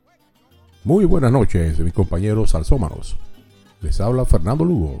Muy buenas noches, mis compañeros salsómanos. Les habla Fernando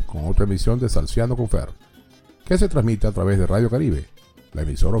Lugo con otra emisión de Salseando con Fer, que se transmite a través de Radio Caribe, la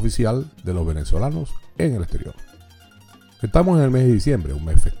emisora oficial de los venezolanos en el exterior. Estamos en el mes de diciembre, un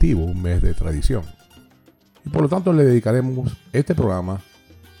mes festivo, un mes de tradición. Y por lo tanto le dedicaremos este programa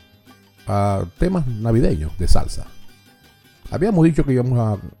a temas navideños de salsa. Habíamos dicho que íbamos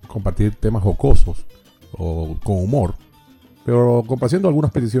a compartir temas jocosos o con humor, pero complaciendo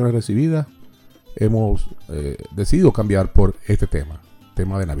algunas peticiones recibidas, hemos decidido cambiar por este tema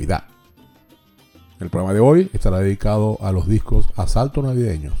de Navidad. El programa de hoy estará dedicado a los discos Asalto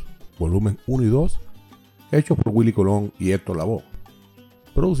Navideños, volumen 1 y 2, hechos por Willie y Hector Lavoe,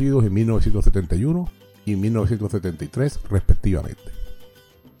 producidos en 1971 y 1973 respectivamente.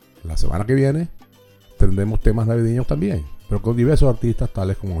 La semana que viene tendremos temas navideños también, pero con diversos artistas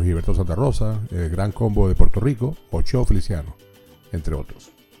tales como Gilberto Santa Rosa, el Gran Combo de Puerto Rico o Cho Feliciano, entre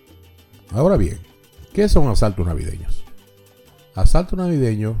otros. Ahora bien, ¿qué son asaltos navideños? Asalto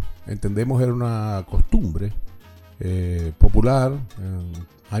navideño, entendemos, era una costumbre popular en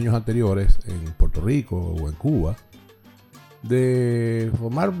años anteriores en Puerto Rico o en Cuba de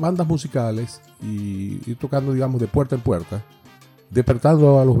formar bandas musicales y ir tocando, digamos, de puerta en puerta,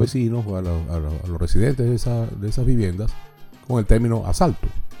 despertando a los vecinos o a los residentes de esas viviendas con el término asalto.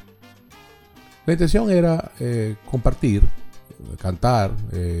 La intención era compartir, cantar,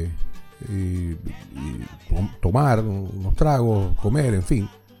 y tomar unos tragos, comer, en fin,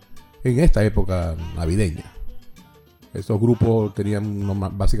 en esta época navideña. Estos grupos tenían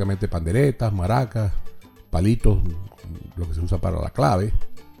básicamente panderetas, maracas, palitos, lo que se usa para la clave.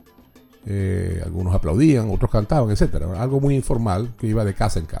 Algunos aplaudían, otros cantaban, etcétera. Algo muy informal que iba de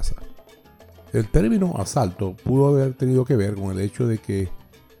casa en casa. El término asalto pudo haber tenido que ver con el hecho de que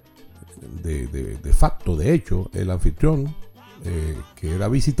de facto, de hecho, el anfitrión que era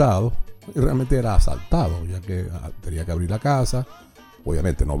visitado realmente era asaltado, ya que tenía que abrir la casa,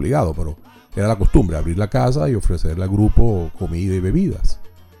 obviamente no obligado, pero era la costumbre abrir la casa y ofrecerle al grupo comida y bebidas,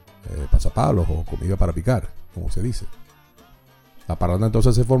 pasapalos o comida para picar, como se dice. La parranda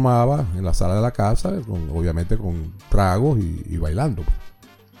entonces se formaba en la sala de la casa, obviamente con tragos y bailando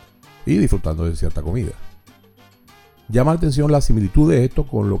y disfrutando de cierta comida. Llama la atención la similitud de esto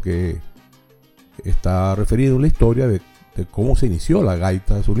con lo que está referido en la historia de cómo se inició la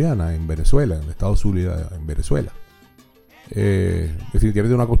gaita zuliana en Venezuela, en el estado Zulia, en Venezuela.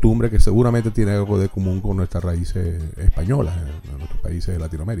 Definitivamente una costumbre que seguramente tiene algo de común con nuestras raíces españolas en nuestros países de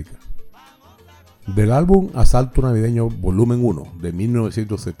Latinoamérica. Del álbum Asalto Navideño volumen 1 de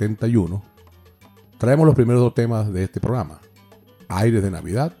 1971 traemos los primeros dos temas de este programa: Aires de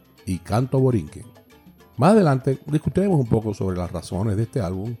Navidad y Canto Borinquen. Más adelante discutiremos un poco sobre las razones de este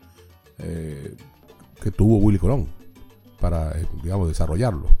álbum que tuvo Willie Colón para, digamos,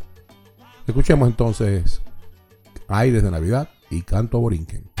 desarrollarlo. Escuchemos entonces Aires de Navidad y Canto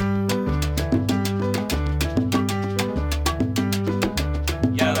Borinquen.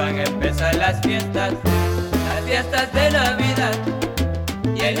 Ya van a empezar las fiestas de Navidad,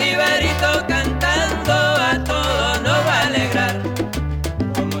 y el jibarito cantando a todos nos va a alegrar.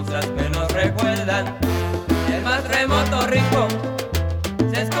 Con muchas que nos recuerdan el más remoto rincón,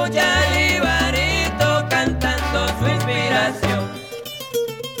 se escucha el jibarito cantando su inspiración.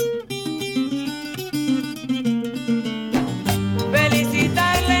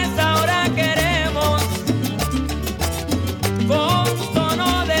 Felicitarles ahora queremos, con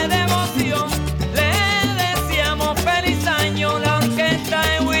tono de devoción, le deseamos feliz año la orquesta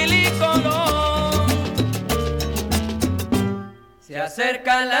de Willie Colón. Se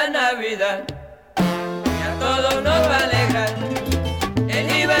acerca la Navidad y a todos nos va a alegrar. El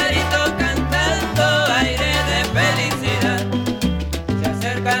jibarito cantando aire de felicidad. Se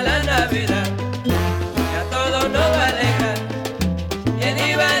acerca la Navidad y a todos nos va a alegrar. Y el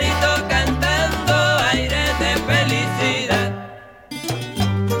jibarito cantando aire de felicidad.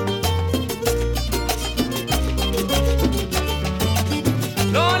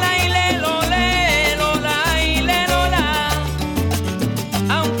 Lola y le, lola y le, lola.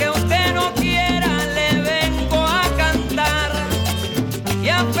 Aunque usted no quiera, le vengo a cantar y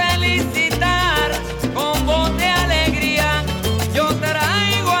a felicitar con voz de alegría. Yo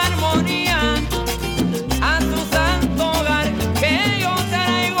traigo armonía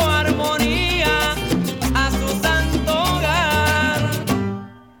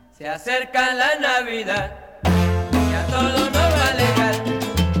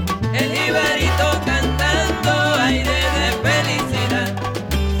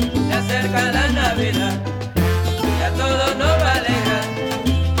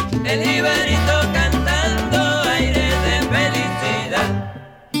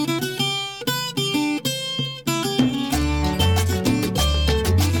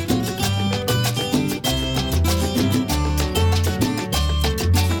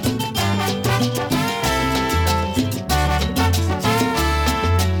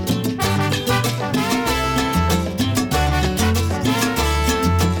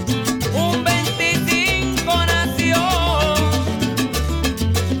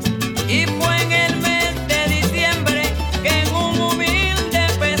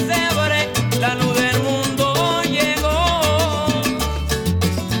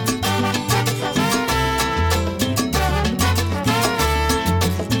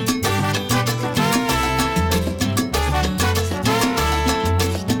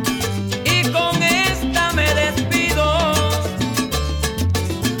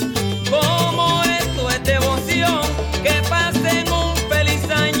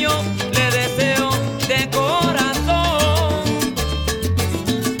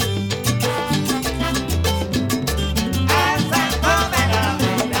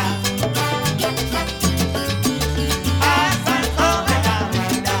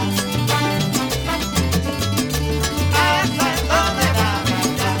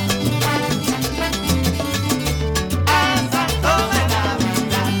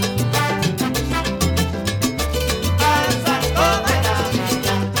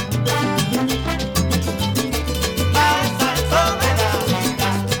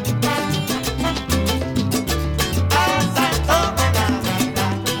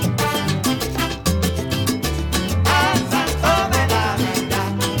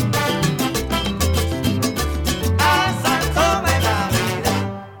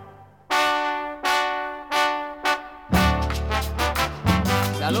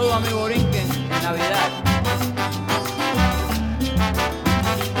mi borinquen en Navidad.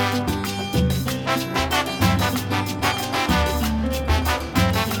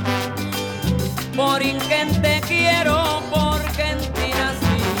 Borinquen te quiero porque en ti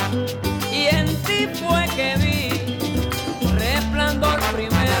nací y en ti fue que vi resplandor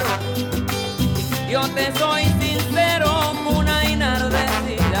primero. Yo te soy sincero, cuna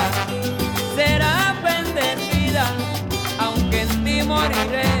enardecida, serás bendecida, aunque en ti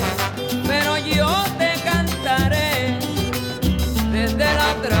moriré, pero yo te cantaré desde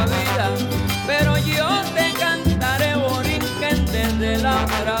la otra vida, pero yo te cantaré, borinquen, desde la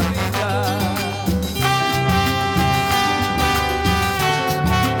otra vida.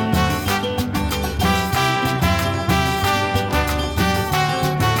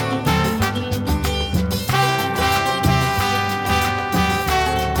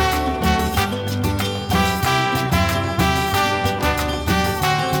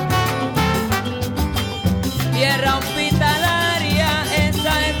 Tierra hospitalaria,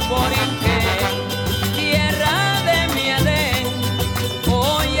 esa es Borinquen, tierra de mi Edén,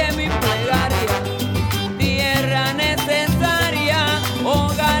 oye mi plegaria, tierra necesaria, oh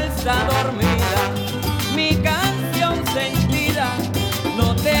garza dormida, mi canción sentida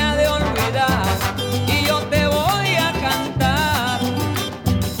no te ha de olvidar, y yo te voy a cantar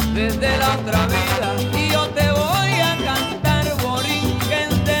desde la otra vida, y yo te voy a cantar,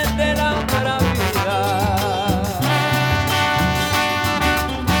 Borinquen, desde la otra vida.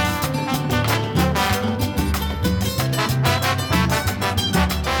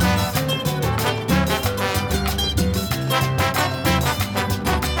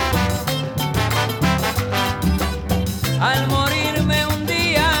 Al morirme un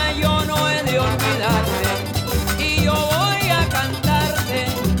día yo no he de olvidarte y yo voy a cantarte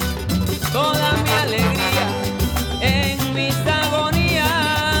toda mi alegría en mis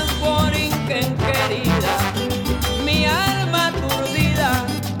agonías, Borinquen querida, mi alma aturdida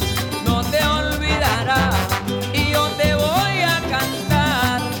no te olvidará y yo te voy a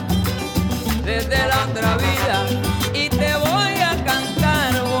cantar desde la otra vida y te voy a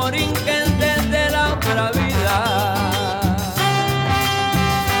cantar, Borinquen, desde la otra vida.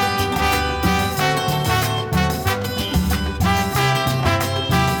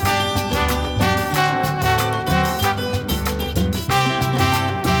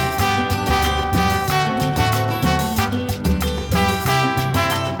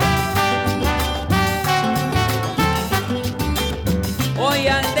 Hoy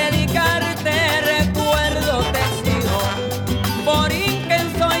al dedicarte recuerdo te sigo,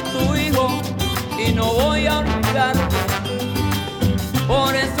 Borinquen soy tu hijo y no voy a olvidarte.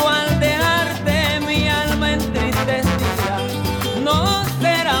 Por eso al dejarte mi alma entristecida no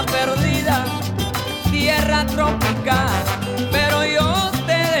será perdida, tierra tropical, pero yo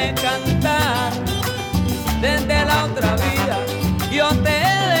te he de cantar desde la otra vida, yo te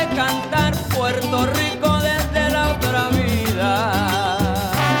he de cantar Puerto Rico desde la otra vida.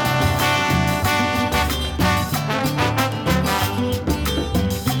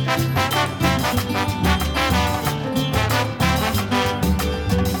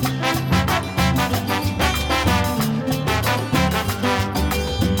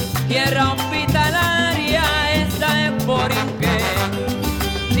 Tierra hospitalaria, esa es Borinquen,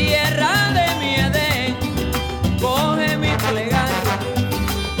 tierra de mi Edén, coge mi plegaria,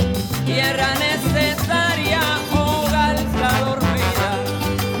 tierra necesaria, oh garza dormida,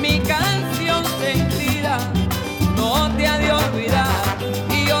 mi canción sentida no te ha de olvidar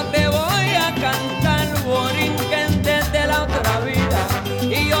y yo te voy a cantar, Borinquen, desde la otra vida,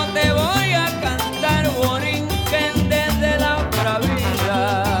 y yo te voy a cantar, Borinquen, desde la otra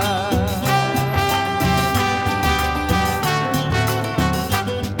vida.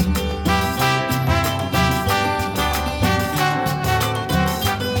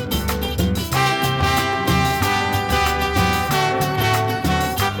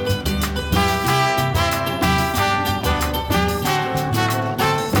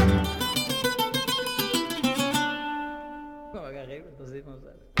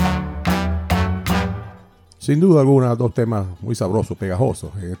 Sin duda alguna, dos temas muy sabrosos,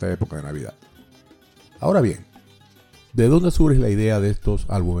 pegajosos en esta época de Navidad. Ahora bien, ¿de dónde surge la idea de estos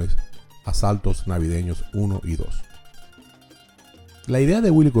álbumes Asaltos Navideños 1 y 2? La idea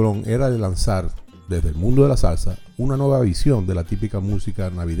de Willie Colón era de lanzar, desde el mundo de la salsa, una nueva visión de la típica música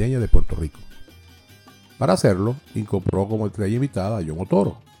navideña de Puerto Rico. Para hacerlo, incorporó como estrella invitada a Yomo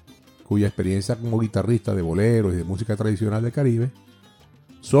Toro, cuya experiencia como guitarrista de boleros y de música tradicional del Caribe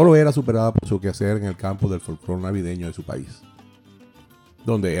solo era superada por su quehacer en el campo del folclore navideño de su país,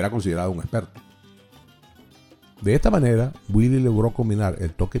 donde era considerado un experto. De esta manera, Willie logró combinar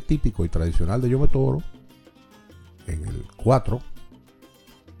el toque típico y tradicional de Yomo Toro en el 4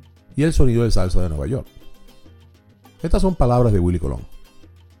 y el sonido de salsa de Nueva York. Estas son palabras de Willie Colón.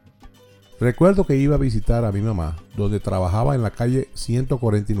 Recuerdo que iba a visitar a mi mamá, donde trabajaba en la calle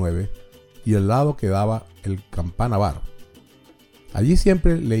 149 y al lado quedaba el Campana Bar. Allí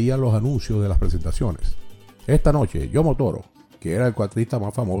siempre leía los anuncios de las presentaciones. Esta noche, Yomo Toro, que era el cuatrista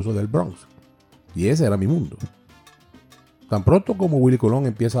más famoso del Bronx. Y ese era mi mundo. Tan pronto como Willie Colón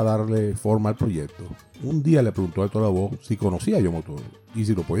empieza a darle forma al proyecto, un día le preguntó a Hector Lavoe si conocía a Yomo Toro y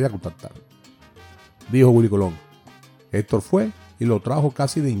si lo podía contactar. Dijo Willie Colón. Hector fue y lo trajo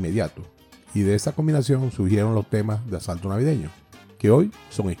casi de inmediato, y de esa combinación surgieron los temas de Asalto Navideño, que hoy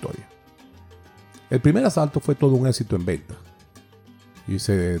son historia. El primer Asalto fue todo un éxito en venta, y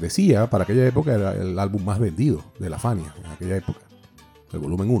se decía para aquella época era el álbum más vendido de la Fania en aquella época, el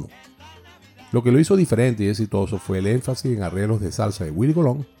volumen 1. Lo que lo hizo diferente y exitoso fue el énfasis en arreglos de salsa de Willie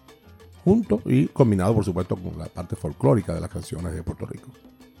Colón, junto y combinado por supuesto con la parte folclórica de las canciones de Puerto Rico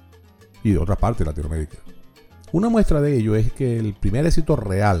y de otras partes de Latinoamérica. Una muestra de ello es que el primer éxito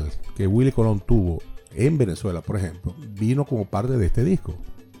real que Willie Colón tuvo en Venezuela, por ejemplo, vino como parte de este disco.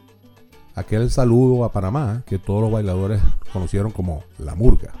 Aquel saludo a Panamá que todos los bailadores conocieron como La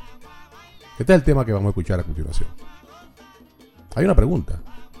Murga. Este es el tema que vamos a escuchar a continuación. Hay una pregunta.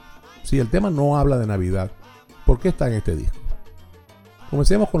 Si el tema no habla de Navidad, ¿por qué está en este disco?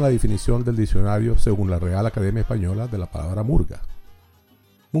 Comencemos con la definición del diccionario según la Real Academia Española de la palabra murga.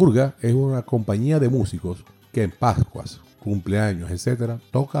 Murga es una compañía de músicos que en Pascuas, cumpleaños, etc.,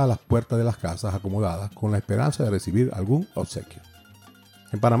 toca a las puertas de las casas acomodadas con la esperanza de recibir algún obsequio.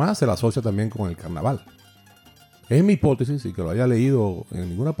 En Panamá se la asocia también con el carnaval. Es mi hipótesis, y que lo haya leído en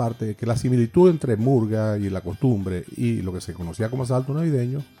ninguna parte, que la similitud entre murga y la costumbre y lo que se conocía como asalto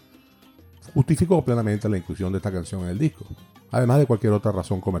navideño justificó plenamente la inclusión de esta canción en el disco, además de cualquier otra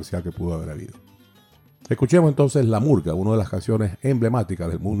razón comercial que pudo haber habido. Escuchemos entonces La Murga, una de las canciones emblemáticas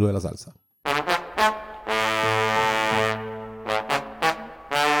del mundo de la salsa.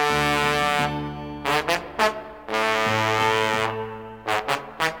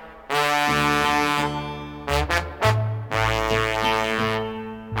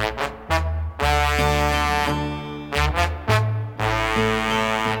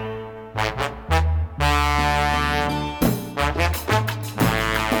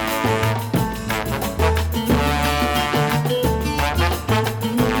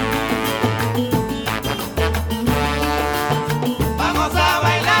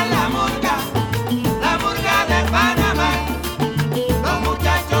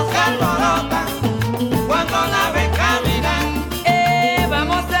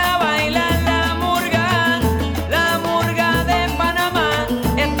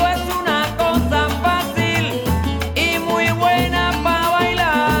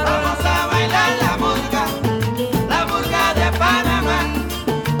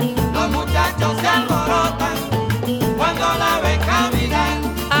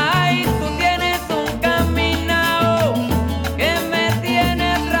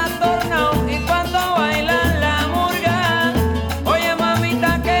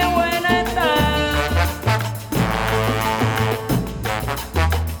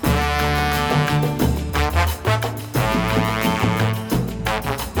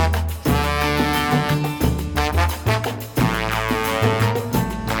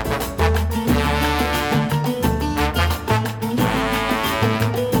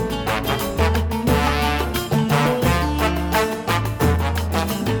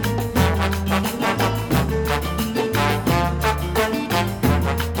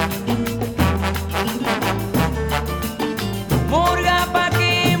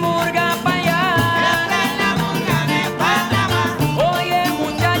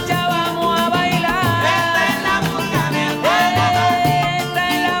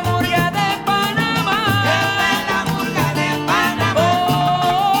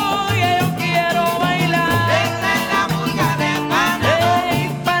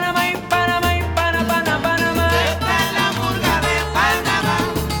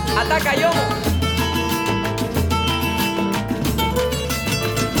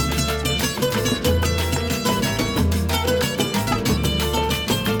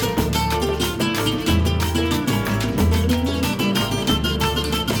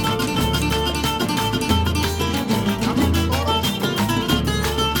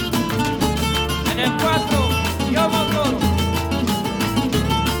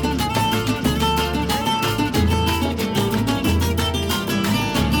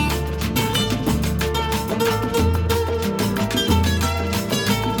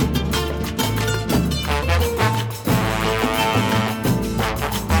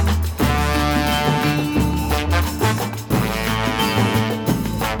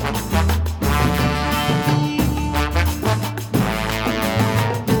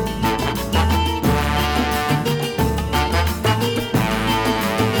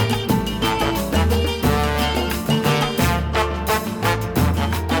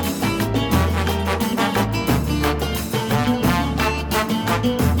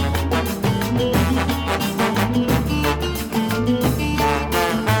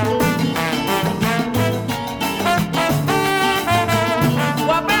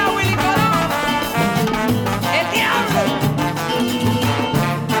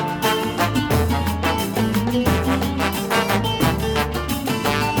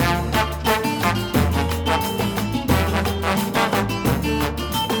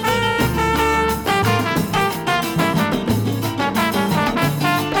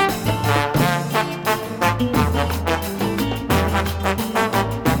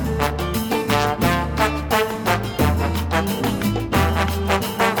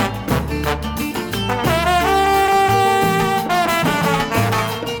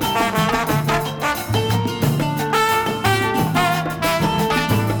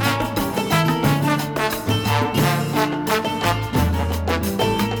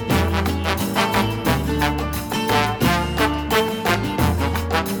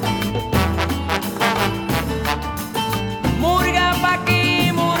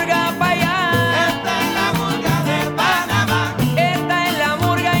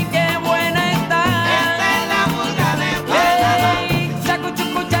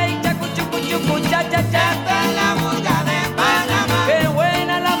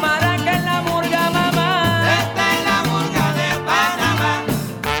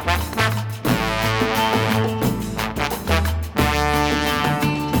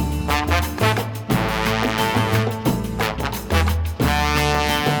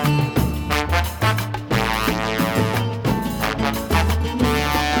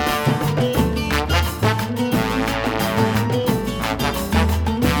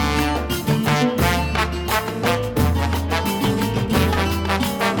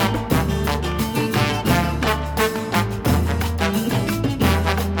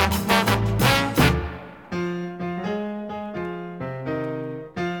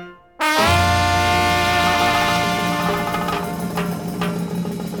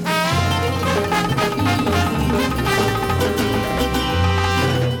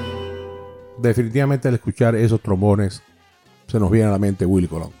 definitivamente al escuchar esos trombones se nos viene a la mente Willie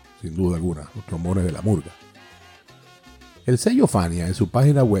Colón, sin duda alguna, los trombones de la murga. El sello Fania en su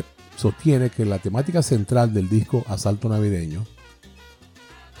página web sostiene que la temática central del disco Asalto Navideño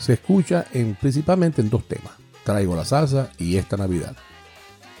se escucha principalmente en dos temas, Traigo la Salsa y Esta Navidad,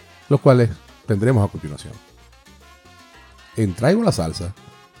 los cuales tendremos a continuación. En Traigo la Salsa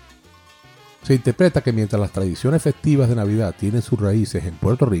se interpreta que mientras las tradiciones festivas de Navidad tienen sus raíces en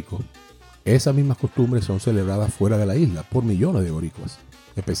Puerto Rico, esas mismas costumbres son celebradas fuera de la isla por millones de boricuas,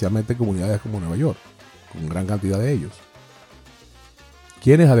 especialmente en comunidades como Nueva York, con gran cantidad de ellos,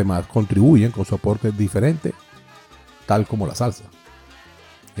 quienes además contribuyen con su aporte diferente, tal como la salsa.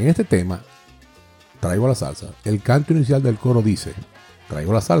 En este tema, Traigo la Salsa, el canto inicial del coro dice,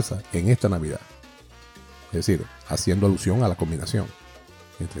 traigo la salsa en esta Navidad. Es decir, haciendo alusión a la combinación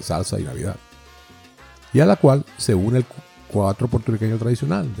entre salsa y Navidad, y a la cual se une el cuatro puertorriqueño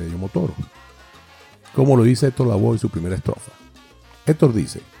tradicional de Yomo Toro, como lo dice Hector Lavoe en su primera estrofa. Hector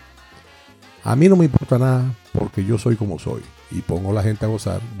dice, a mí no me importa nada porque yo soy como soy y pongo a la gente a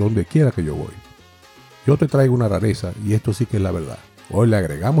gozar donde quiera que yo voy. Yo te traigo una rareza y esto sí que es la verdad. Hoy le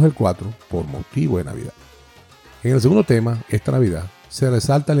agregamos el 4 por motivo de Navidad. En el segundo tema, Esta Navidad, se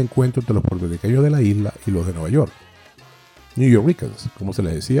resalta el encuentro entre los puertorriqueños de la isla y los de Nueva York, New Yorkers, como se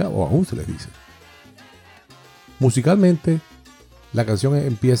les decía o aún se les dice. Musicalmente, la canción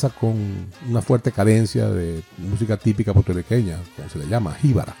empieza con una fuerte cadencia de música típica puertorriqueña, como se le llama,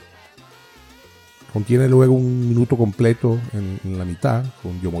 jíbara. Contiene luego un minuto completo en la mitad,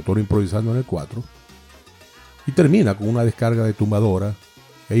 con Yomo Toro improvisando en el 4, y termina con una descarga de tumbadora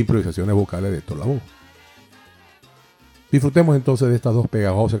e improvisaciones vocales de Hector Lavoe. Disfrutemos entonces de estas dos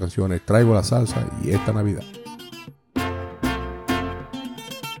pegajosas canciones, Traigo la Salsa y Esta Navidad.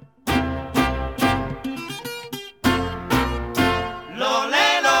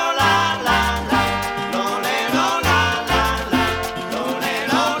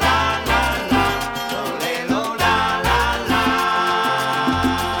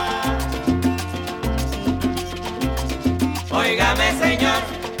 Óigame, señor,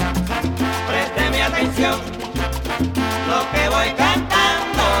 présteme atención, lo que voy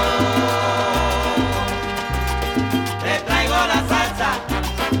cantando. Te traigo la salsa,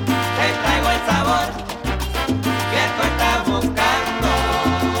 te traigo el sabor que tú estás buscando.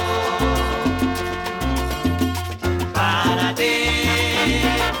 Para ti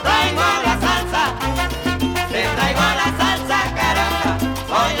traigo la salsa, te traigo la salsa, caramba,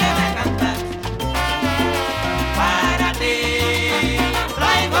 óyeme cantar. Para ti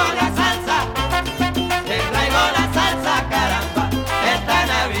traigo la salsa, te traigo la salsa, caramba, esta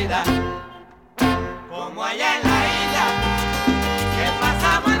Navidad. Como allá en la isla, que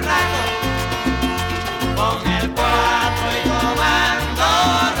pasamos el rato, con el 4 y tomando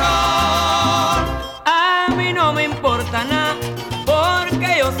ron. A mí no me importa nada,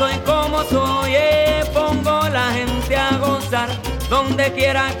 porque yo soy como soy, pongo la gente a gozar, donde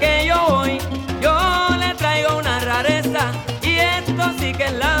quiera que yo voy. Yo le traigo una rareza, y esto sí que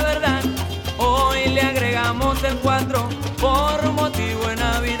es la verdad. Hoy le agregamos el 4 por motivo de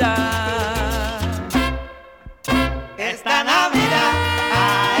Navidad. Esta Navidad,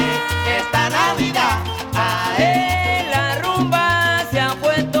 ay, esta Navidad, ay, la rumba se ha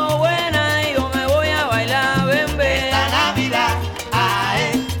puesto buena y yo me voy a bailar, ven, ven. Esta Navidad,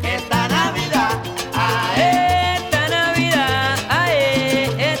 ay, esta Navidad, ay, esta Navidad,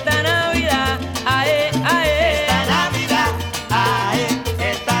 ay, esta Navidad, ay, ay, esta Navidad, ay,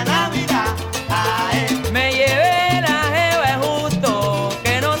 esta Navidad, ay. Me llevé la jeva es justo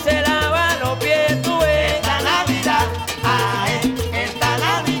que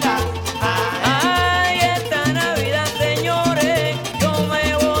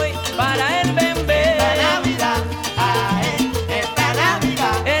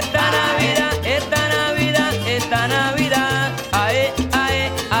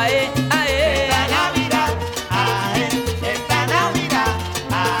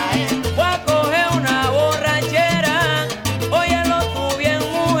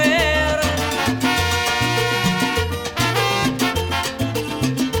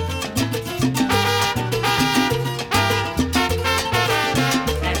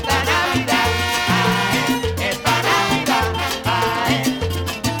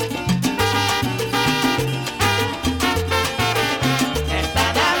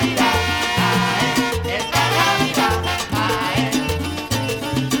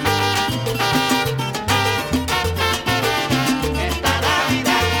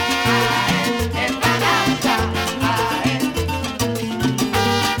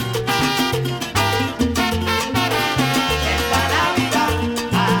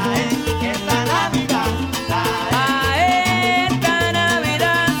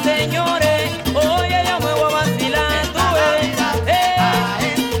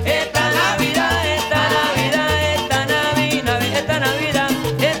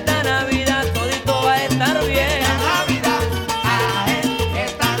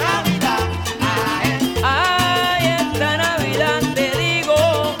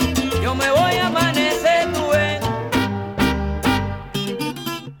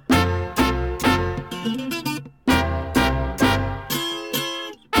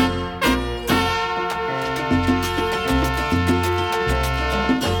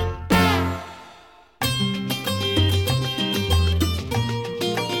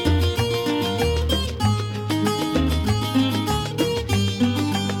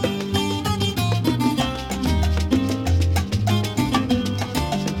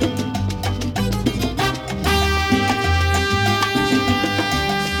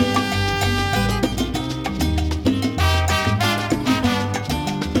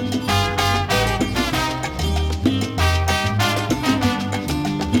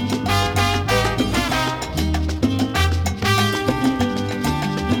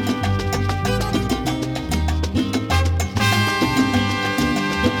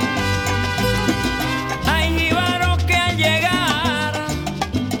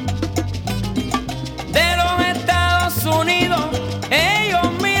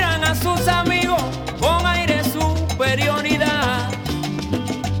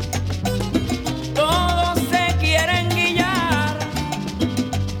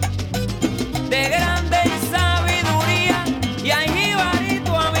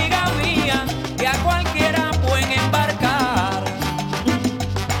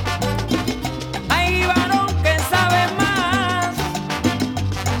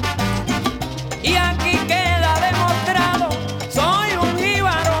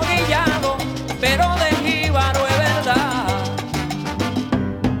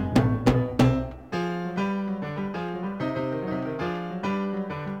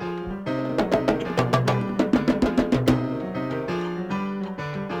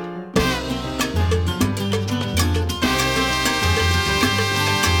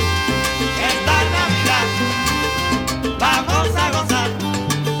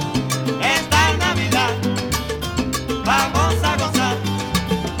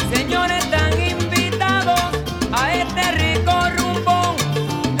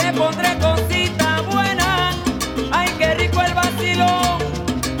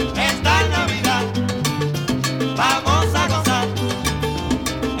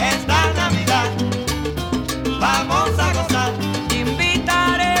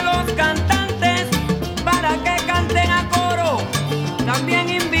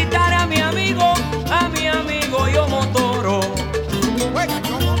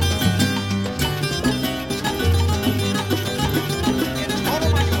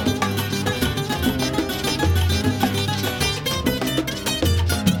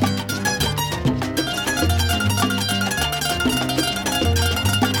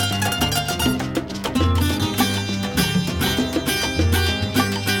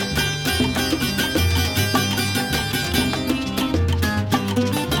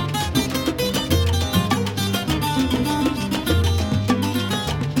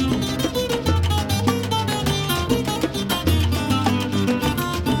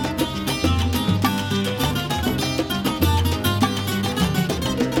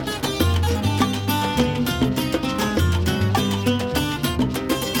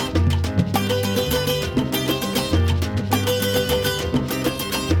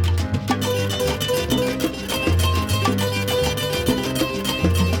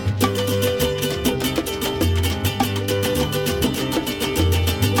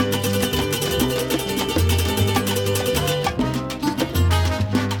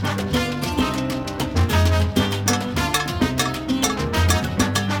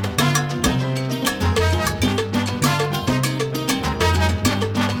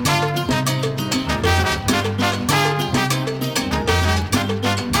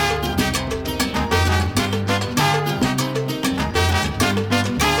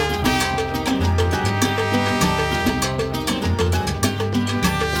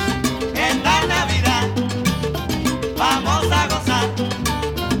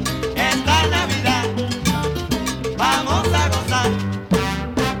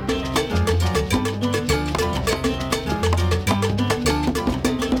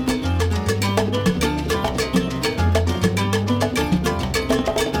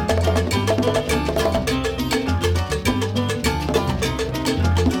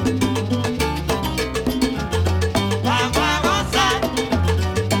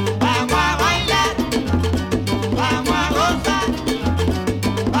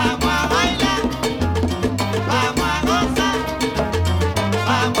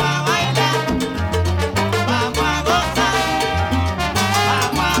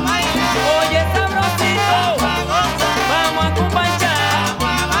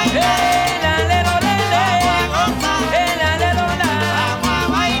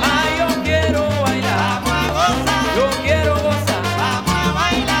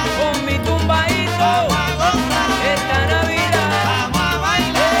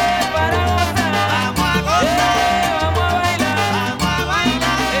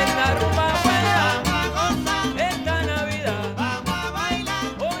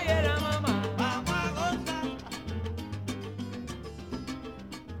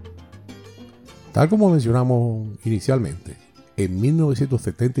Tal como mencionamos inicialmente, en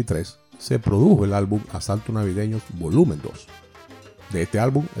 1973 se produjo el álbum Asalto Navideños Volumen 2. De este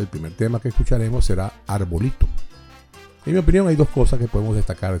álbum, el primer tema que escucharemos será Arbolito. En mi opinión, hay dos cosas que podemos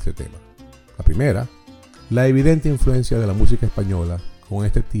destacar de este tema. La primera, la evidente influencia de la música española con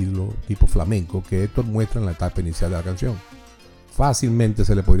este estilo tipo flamenco que Hector muestra en la etapa inicial de la canción. Fácilmente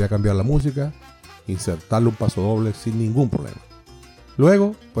se le podría cambiar la música, insertarle un paso doble sin ningún problema.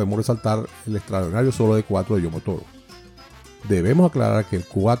 Luego podemos resaltar el extraordinario solo de 4 de Yomo Toro. Debemos aclarar que el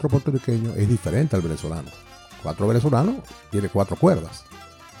 4 puertorriqueño es diferente al venezolano. El 4 venezolano tiene 4 cuerdas.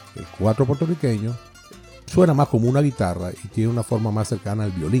 El 4 puertorriqueño suena más como una guitarra y tiene una forma más cercana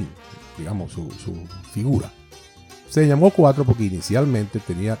al violín, digamos su figura. Se llamó 4 porque inicialmente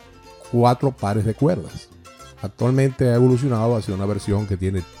tenía 4 pares de cuerdas. Actualmente ha evolucionado hacia una versión que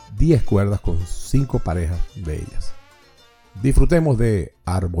tiene 10 cuerdas con 5 parejas de ellas. Disfrutemos de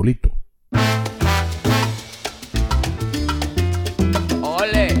Arbolito.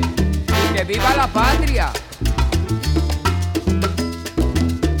 ¡Ole! ¡Y que viva la patria!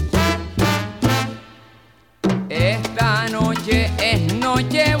 Esta noche es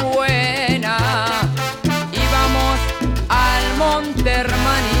noche buena y vamos al monte,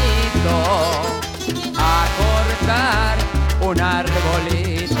 hermanito, a cortar un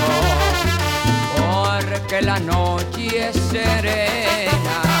arbolito, porque la noche es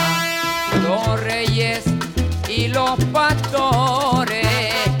serena. Los reyes y los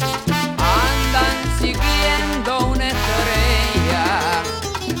pastores andan siguiendo una estrella,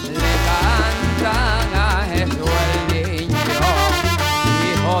 le cantan a Jesús el niño,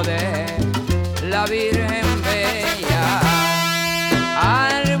 hijo de la Virgen Bella.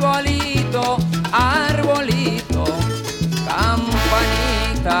 Arbolito, arbolito,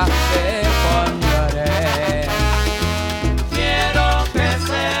 campanita te pondré. Quiero que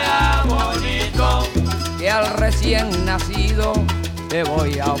sea bonito, que al recién nacido te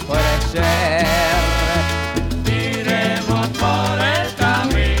voy a ofrecer. Iremos por el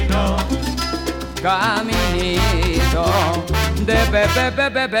camino, caminito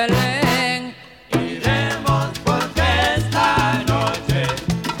de Belén. Iremos porque esta noche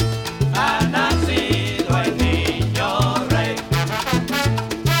ha nacido el niño rey.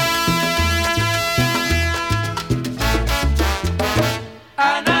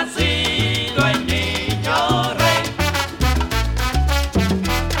 Ha nacido el niño rey.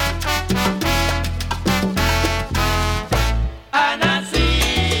 Ha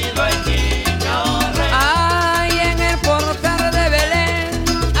nacido el niño rey. Ay, en el portal de Belén.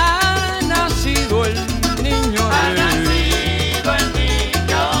 Ay,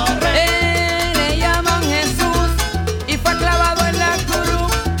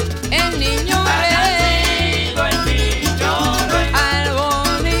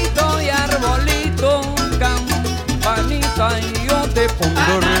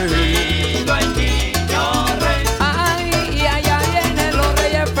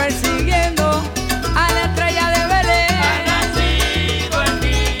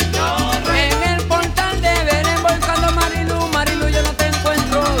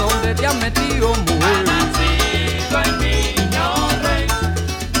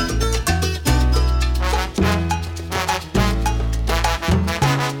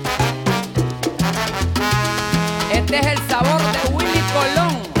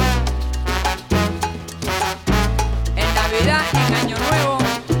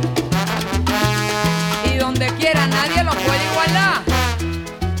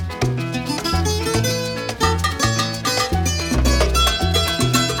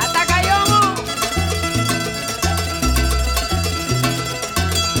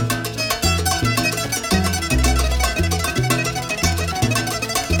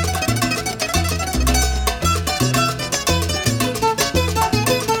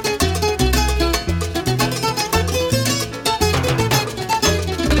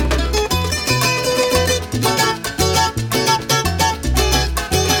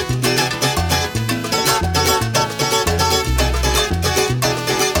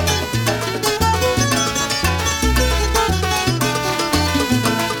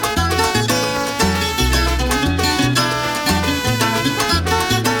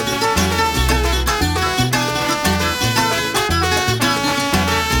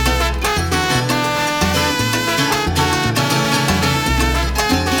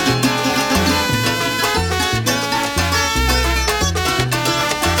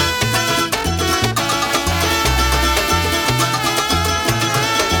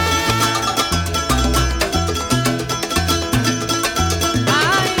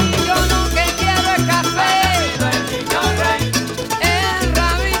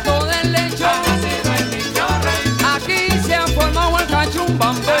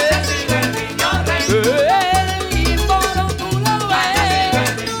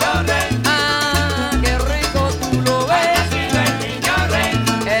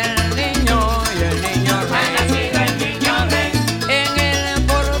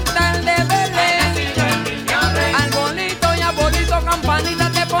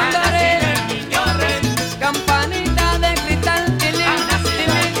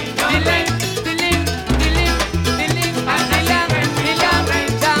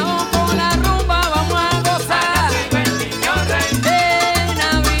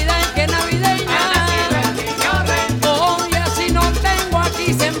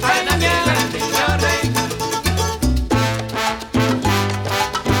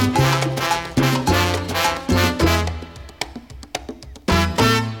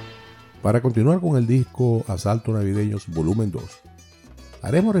 Para continuar con el disco Asalto Navideños Volumen 2,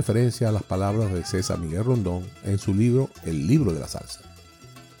 haremos referencia a las palabras de César Miguel Rondón en su libro El libro de la salsa.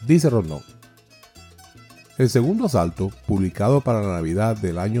 Dice Rondón: el segundo asalto, publicado para la Navidad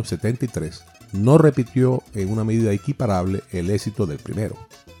del año 73, no repitió en una medida equiparable el éxito del primero.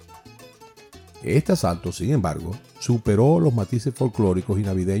 Este asalto, sin embargo, superó los matices folclóricos y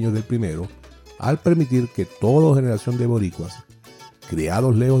navideños del primero al permitir que toda generación de boricuas,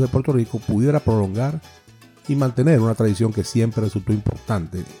 criados lejos de Puerto Rico, pudiera prolongar y mantener una tradición que siempre resultó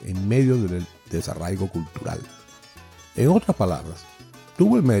importante en medio del desarraigo cultural. En otras palabras,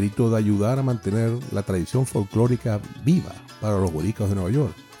 tuvo el mérito de ayudar a mantener la tradición folclórica viva para los boricuas de Nueva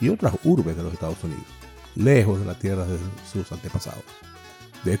York y otras urbes de los Estados Unidos, lejos de las tierras de sus antepasados.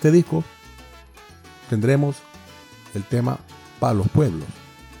 De este disco tendremos el tema Para los Pueblos,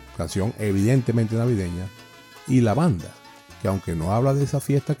 canción evidentemente navideña, y La Banda, que aunque no habla de esa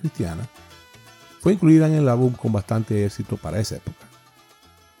fiesta cristiana, fue incluida en el álbum con bastante éxito para esa época.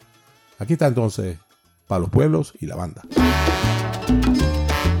 Aquí está entonces Para los Pueblos y La Banda.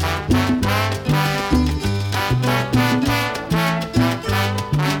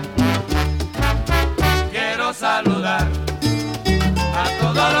 Quiero saludar a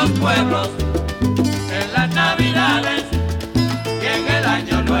todos los pueblos en las Navidades y en el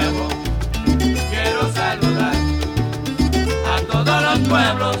Año Nuevo. Quiero saludar a todos los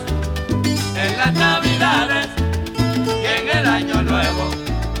pueblos en las Navidades y en el Año Nuevo.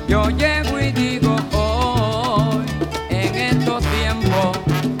 Yo llego y digo hoy, en estos tiempos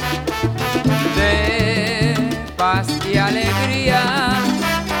de paz y alegría,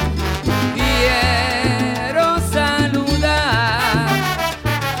 quiero saludar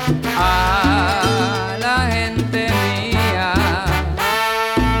a la gente mía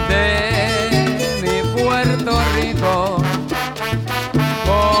de mi Puerto Rico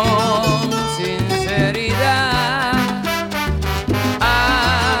con sinceridad,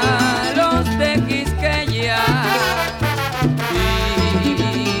 a los de Quisqueya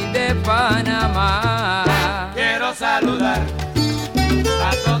y de Panamá. Quiero saludar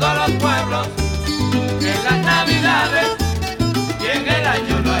a todos los pueblos en las Navidades y en el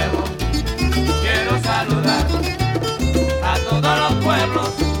Año Nuevo. Quiero saludar a todos los pueblos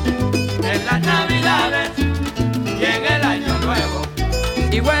en las Navidades y en el Año Nuevo.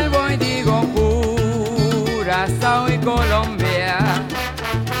 Y vuelvo y digo Curazao y Colombia,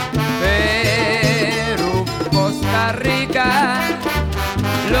 Perú, Costa Rica,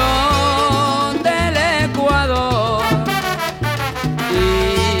 los del Ecuador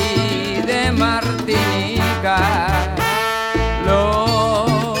y de Martinica,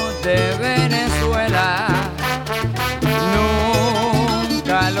 los de Venezuela,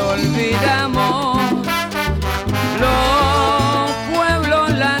 nunca lo olvidamos, los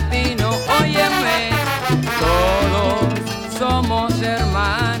pueblos latinos, óyeme, todos somos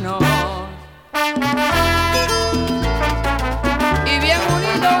hermanos y bien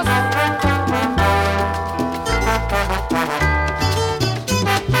unidos.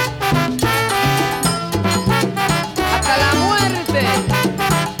 Hasta la muerte.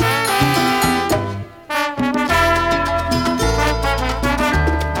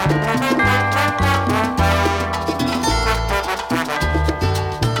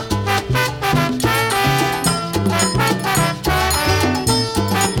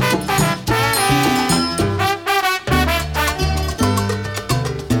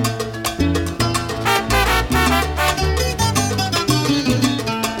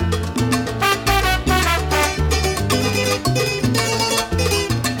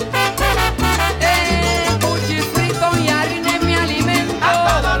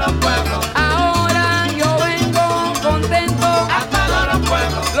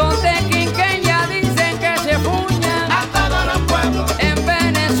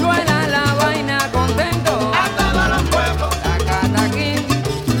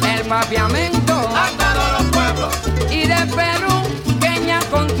 Papiamento a todos los pueblos y de Perú, Kenia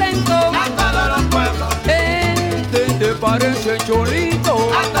contento a todos los pueblos. ¿Te parece Cholito?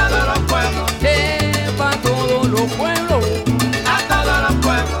 A todos los pueblos. Pa' todos los pueblos. A todos los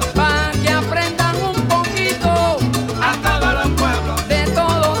pueblos. Pa' que aprendan un poquito. A todos los pueblos. De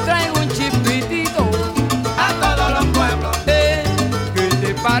todo traigo un chispitito. A todos los pueblos. ¿Qué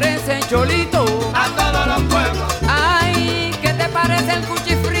te parece Cholito? A todos los pueblos. Ay, ¿qué te parece el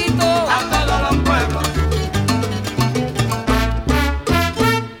cuchifrito? A todos los pueblos.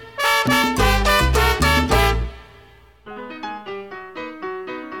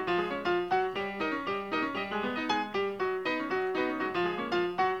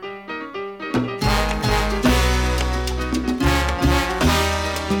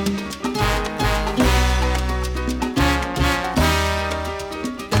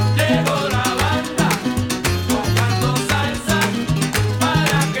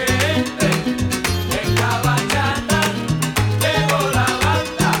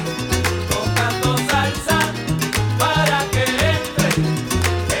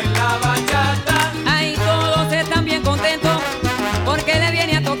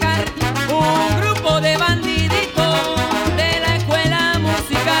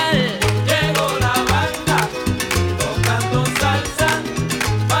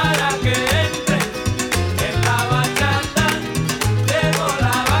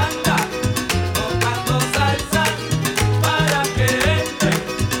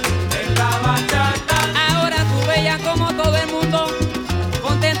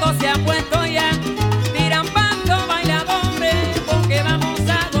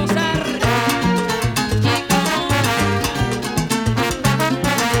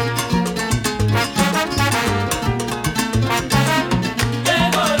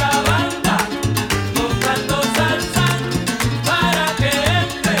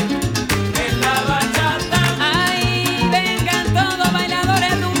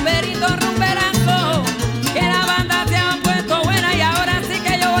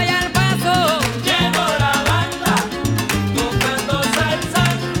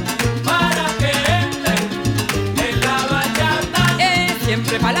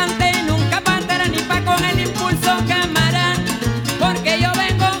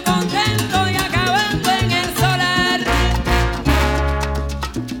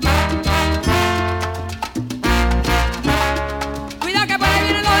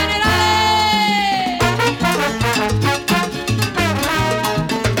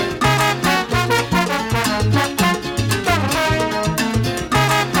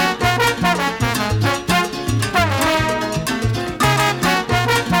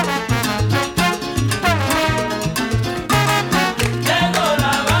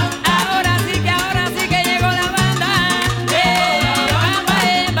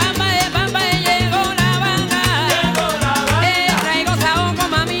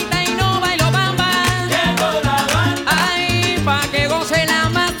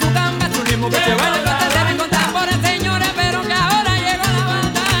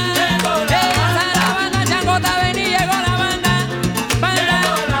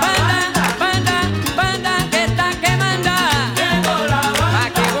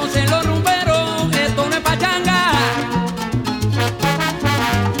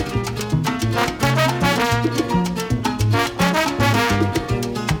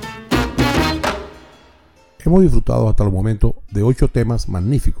 Hemos disfrutado hasta el momento de 8 temas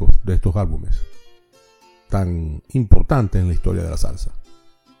magníficos de estos álbumes, tan importantes en la historia de la salsa.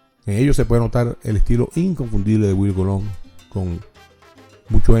 En ellos se puede notar el estilo inconfundible de Willie Colón, con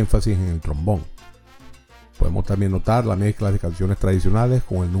mucho énfasis en el trombón. Podemos también notar la mezcla de canciones tradicionales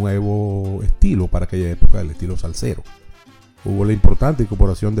con el nuevo estilo para aquella época, el estilo salsero. Hubo la importante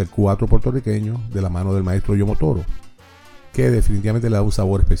incorporación del cuatro puertorriqueño de la mano del maestro Yomo Toro, que definitivamente le da un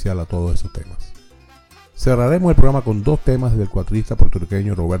sabor especial a todos esos temas. Cerraremos el programa con 2 temas del cuatrista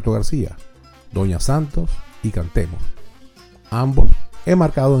puertorriqueño Roberto García, Doña Santos y Cantemos, ambos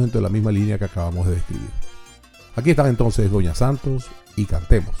enmarcados dentro de la misma línea que acabamos de describir. Aquí están entonces Doña Santos y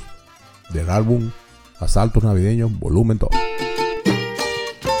Cantemos, del álbum Asaltos Navideños Volumen 2.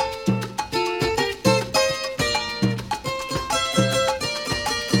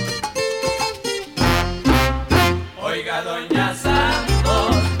 Oiga, Doña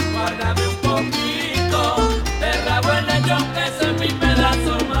Santos, guárdame un poquito de rabo en lechón, que ese es mi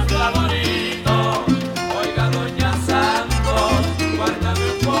pedazo más favorito. Oiga, Doña Santos, guárdame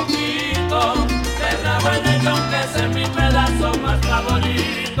un poquito de rabo en lechón, que ese es mi pedazo más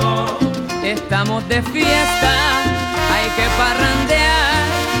favorito. Estamos de fiesta, hay que parrandear,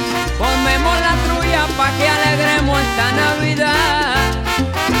 comemos la trulla pa' que alegremos esta Navidad.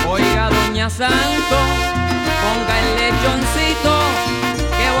 Oiga, Doña Santos, ponga el lechoncito,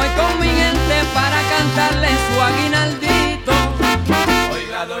 que voy con mi gente para cantarle su aguinaldito.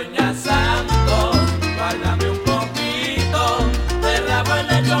 Oiga, Doña Santos, guárdame un poquito de rabo el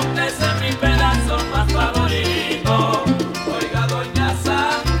lechón, que ese es mi pedazo más favorito. Oiga, Doña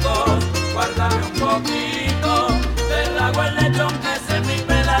Santos, guárdame un poquito de rabo el lechón, que ese es mi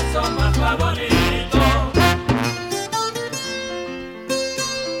pedazo más favorito.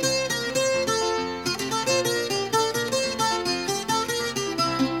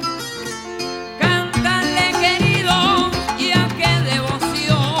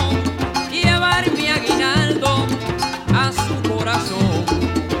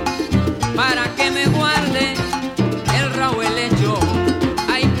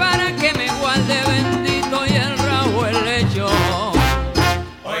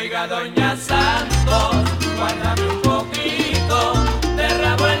 Doña Santos, guárdame un poquito de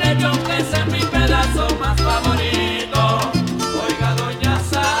rabo el lechón, que ese es mi pedazo más favorito. Oiga, Doña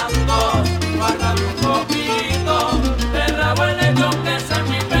Santos, guárdame un poquito de rabo el lechón, que ese es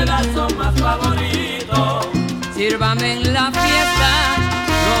mi pedazo más favorito. Sírvame en la fiesta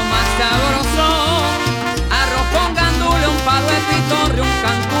lo más sabroso, arroz con gandules, un palo de pitorre, un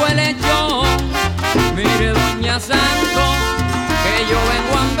canto de lechón. Mire, Doña Santos, que yo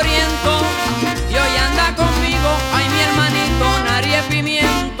vengo hambriento y hoy anda conmigo, ay, mi hermanito, nariz de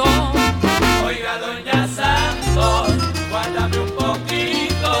pimiento. Oiga, Doña Santos, guárdame un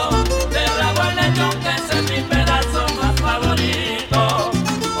poquito de rabo el lechón, que ese es mi pedazo más favorito.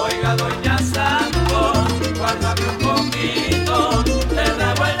 Oiga, Doña Santos, guárdame un poquito de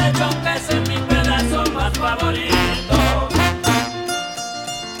rabo el lechón, que ese es mi pedazo más favorito.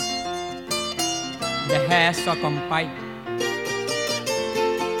 Deja eso, compay.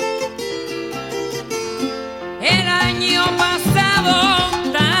 El año pasado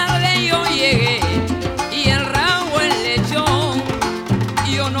tarde yo llegué y el rabo el lechón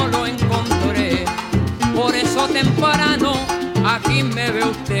yo no lo encontré, por eso temprano aquí me ve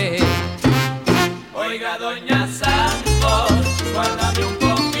usted. Oiga, Doña Santos, guárdame un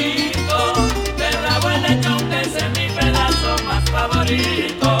poquito de rabo el lechón, que ese es mi pedazo más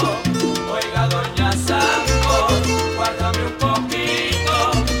favorito. Oiga, Doña Santos, guárdame un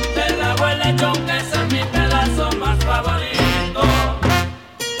poquito de rabo el lechón, que ese es mi pedazo más favorito.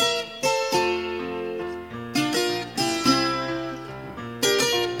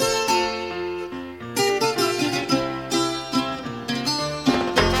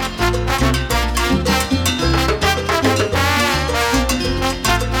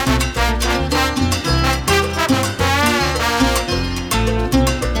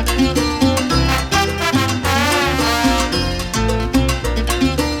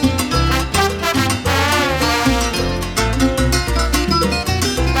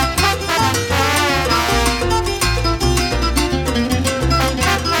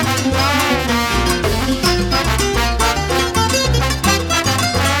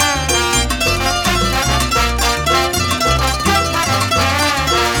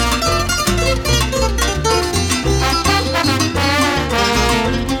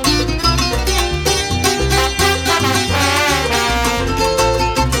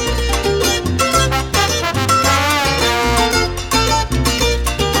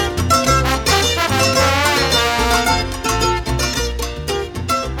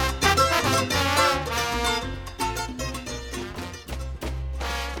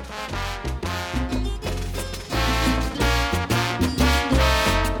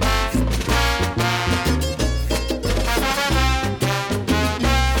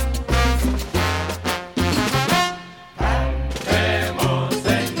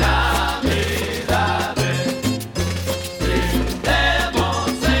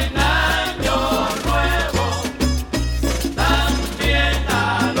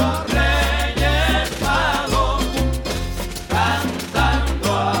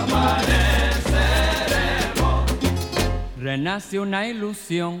 Renace una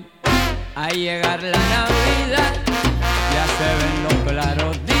ilusión al llegar la Navidad. Ya se ven los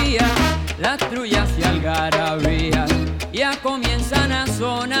claros días, las trullas y algarabías ya comienzan a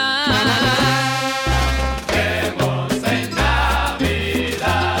sonar. Cantemos en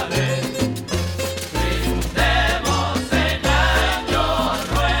Navidades, brindemos en Año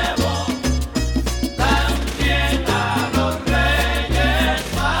Nuevo, también a los Reyes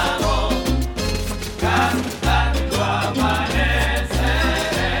Magos, cantando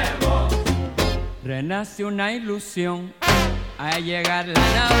amaneceremos. Renace una ilusión al llegar la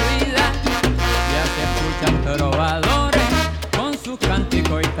Navidad. Ya se escuchan trovadores con sus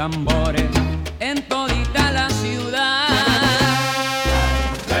cánticos y tambores en todita la ciudad.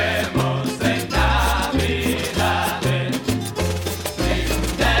 Cantemos en Navidades,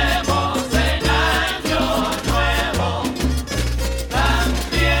 brindemos en Año Nuevo,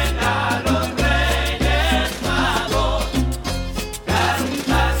 también a los Reyes Magos,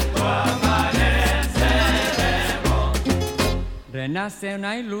 cantando amaneceremos. Renace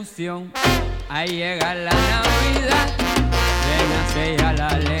una ilusión al llegar la Navidad. Renace ya la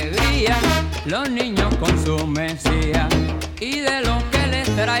alegría, los niños con su mesía y de lo que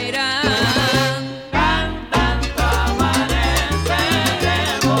les traerán. Cantando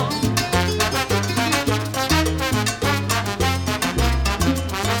amaneceremos.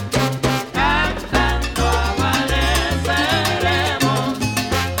 Cantando amaneceremos.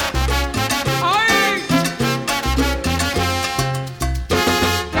 ¡Ay!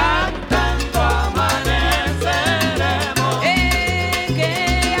 Cantando amaneceremos.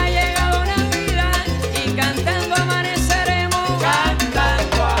 Que ha llegado Navidad y cantando amaneceremos.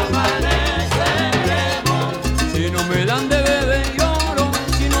 Cantando amaneceremos.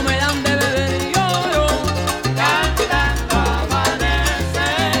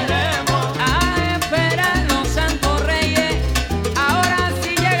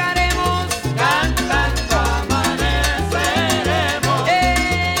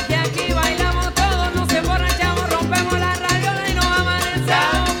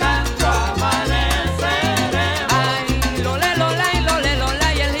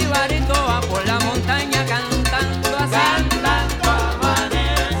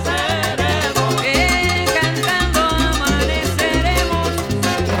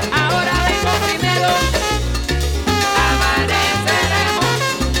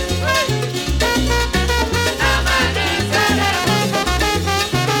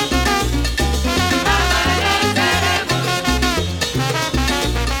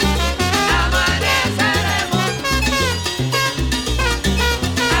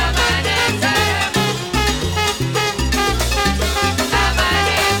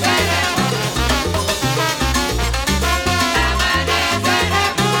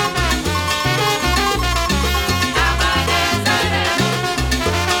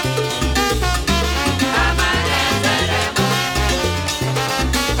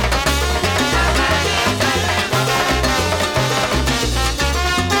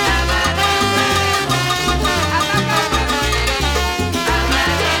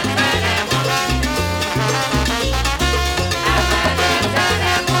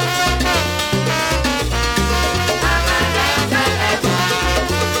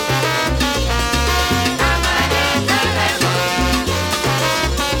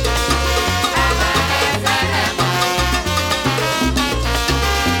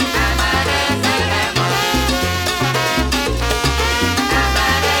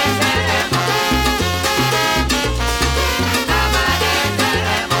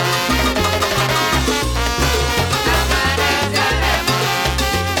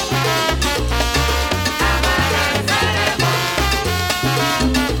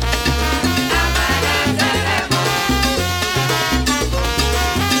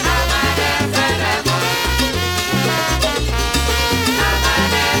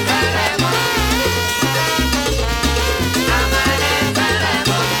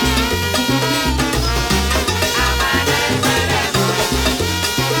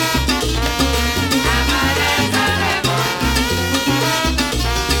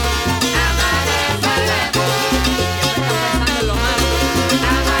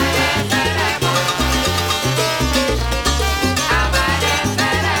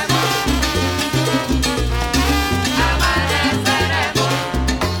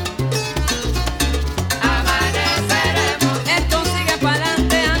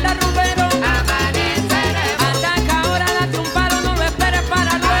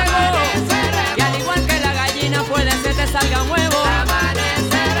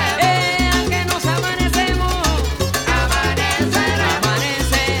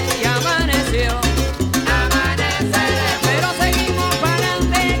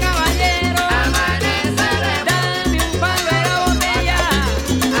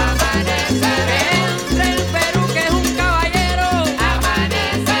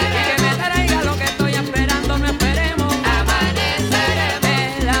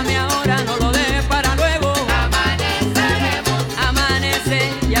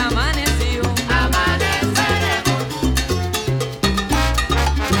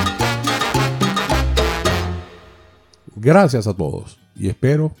 Gracias a todos y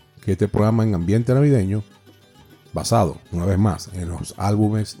espero que este programa en ambiente navideño, basado una vez más en los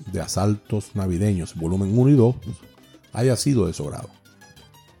álbumes de Asaltos Navideños volumen 1 y 2, haya sido de su agrado.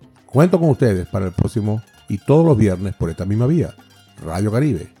 Cuento con ustedes para el próximo y todos los viernes por esta misma vía, Radio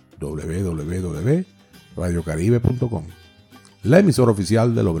Caribe, www.radiocaribe.com, la emisora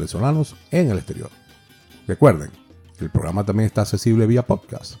oficial de los venezolanos en el exterior. Recuerden que el programa también está accesible vía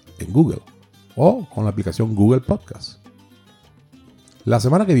podcast en Google o con la aplicación Google Podcast. La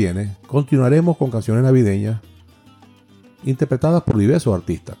semana que viene continuaremos con canciones navideñas interpretadas por diversos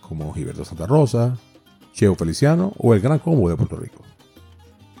artistas como Gilberto Santa Rosa, Cheo Feliciano o el Gran Combo de Puerto Rico.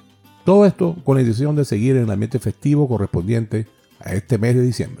 Todo esto con la intención de seguir en el ambiente festivo correspondiente a este mes de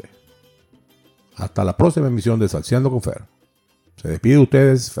diciembre. Hasta la próxima emisión de Salseando con Fer. Se despide de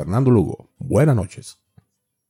ustedes Fernando Lugo. Buenas noches.